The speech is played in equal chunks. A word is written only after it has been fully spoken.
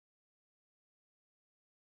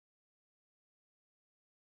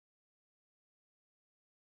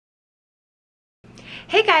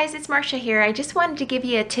Hey guys, it's Marsha here. I just wanted to give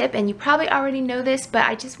you a tip, and you probably already know this, but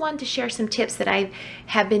I just wanted to share some tips that I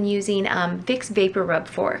have been using Vicks Vapor Rub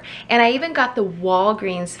for. And I even got the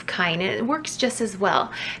Walgreens kind, and it works just as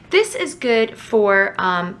well. This is good for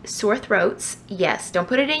sore throats. Yes, don't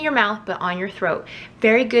put it in your mouth, but on your throat.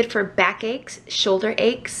 Very good for back aches, shoulder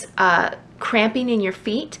aches, cramping in your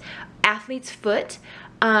feet, athlete's foot,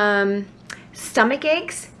 stomach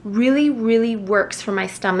aches. Really works for my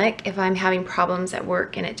stomach if I'm having problems at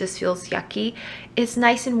work and it just feels yucky. It's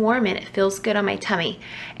nice and warm and it feels good on my tummy.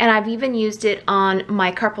 And I've even used it on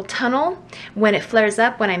my carpal tunnel when it flares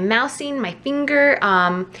up, when I'm mousing, my finger,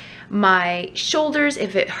 my shoulders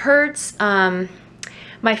if it hurts.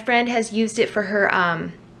 My friend has used it for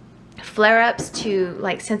her flare-ups to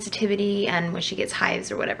like sensitivity and when she gets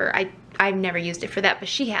hives or whatever. I've never used it for that, but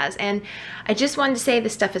she has. And I just wanted to say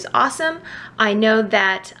this stuff is awesome. I know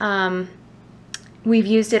that we've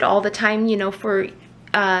used it all the time, you know, for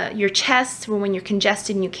your chest when you're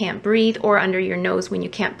congested and you can't breathe, or under your nose when you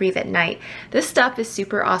can't breathe at night. This stuff is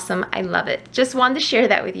super awesome. I love it. Just wanted to share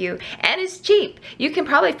that with you. And it's cheap. You can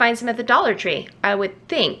probably find some at the Dollar Tree, I would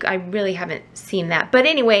think. I really haven't seen that. But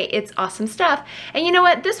anyway, it's awesome stuff. And you know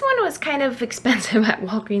what? This one was kind of expensive at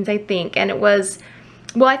Walgreens, I think. And it was...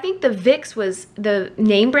 well, I think the Vicks was, the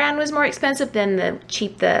name brand was more expensive than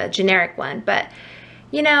the generic one. But,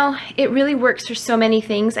 you know, it really works for so many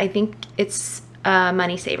things. I think it's a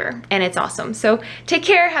money saver and it's awesome. So take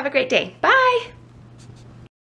care. Have a great day. Bye.